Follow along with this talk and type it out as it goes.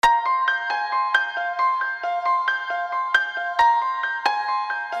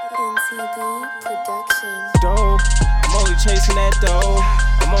Production. Doe, I'm only chasing that dough.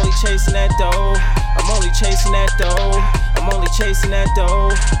 I'm only chasing that dough. I'm only chasing that dough. I'm only chasing that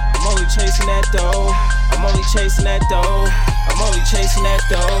dough. I'm only chasing that dough. I'm only chasing that dough. I'm only chasing that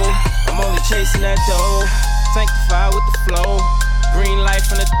dough. I'm only chasing that dough. Sanctified with the flow. Green light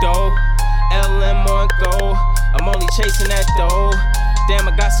from the dough. LM on go. I'm only chasing that dough. Damn,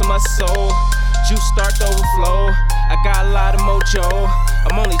 I got so much soul. Juice start to overflow. I got a lot of mojo.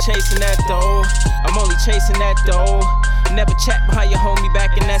 I'm only chasing that dough. I'm only chasing that dough. Never chat behind your homie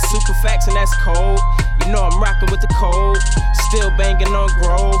back in that super facts and that's cold. You know I'm rocking with the cold. Still banging on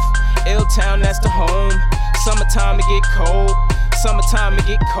Grove. Ill Town, that's the home. Summertime it get cold. Summertime it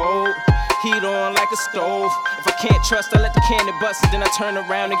get cold. Heat on like a stove. If I can't trust, I let the cannon bust and then I turn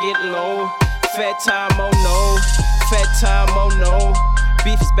around and get low. Fed time, oh no. Fed time, oh no.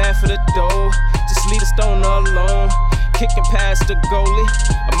 Beef is bad for the dough. Just leave the stoner alone. Kicking past the goalie.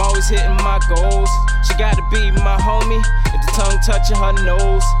 I'm always hitting my goals. She gotta be my homie. If the tongue touching her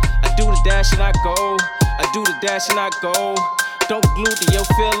nose, I do the dash and I go. I do the dash and I go. Don't glue to your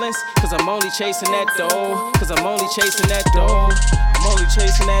feelings, cause I'm only chasing that dough. Cause I'm only chasing that dough. I'm only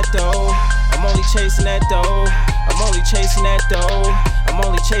chasing that dough. I'm only chasing that dough. I'm only chasing that dough. I'm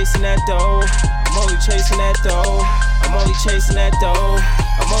only chasing that dough. I'm only chasing that dough. I'm only chasing that dough.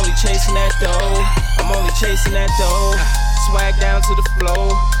 I'm only chasing that dough. I'm only chasing that dough. Swag down to the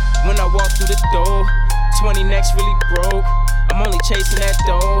flow. When I walk through the door, 20 necks really broke. I'm only chasing that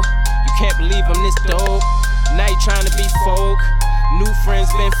dough. You can't believe I'm this dope. Now you trying to be folk. New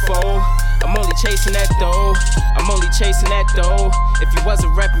friends been foe. I'm only chasing that dough. I'm only chasing that dough. If you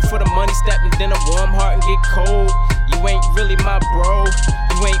wasn't rapping for the money, stepping then a warm heart and get cold. You ain't really my bro.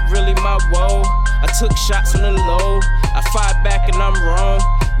 You ain't really my woe. I took shots on the low. I fired back and I'm wrong.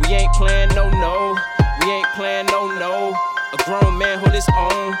 We ain't playing no. We ain't playing no. A grown man hold his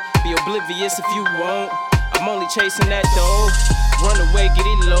own. Be oblivious if you won't. I'm only chasing that dough. Run away, get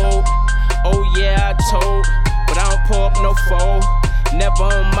it low. Oh yeah, I told. But I don't pull up no foe. Never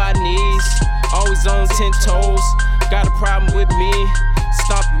on my knees. Always on 10 toes. Got a problem with me.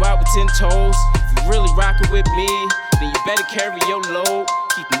 Stomp you out with 10 toes. If you really rockin' with me, then you better carry your load.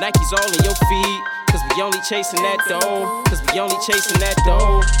 Keep the Nikes all in your feet. Cause we only chasing that dough. Cause we only chasing that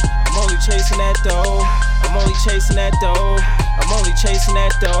dough. I'm only chasing that dough. I'm only chasing that dough. I'm only chasing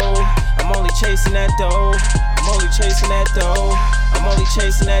that dough. I'm only chasing that dough. I'm only chasing that dough. I'm only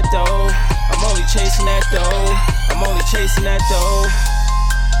chasing that dough. I'm only chasing that dough. I'm only chasing that dough.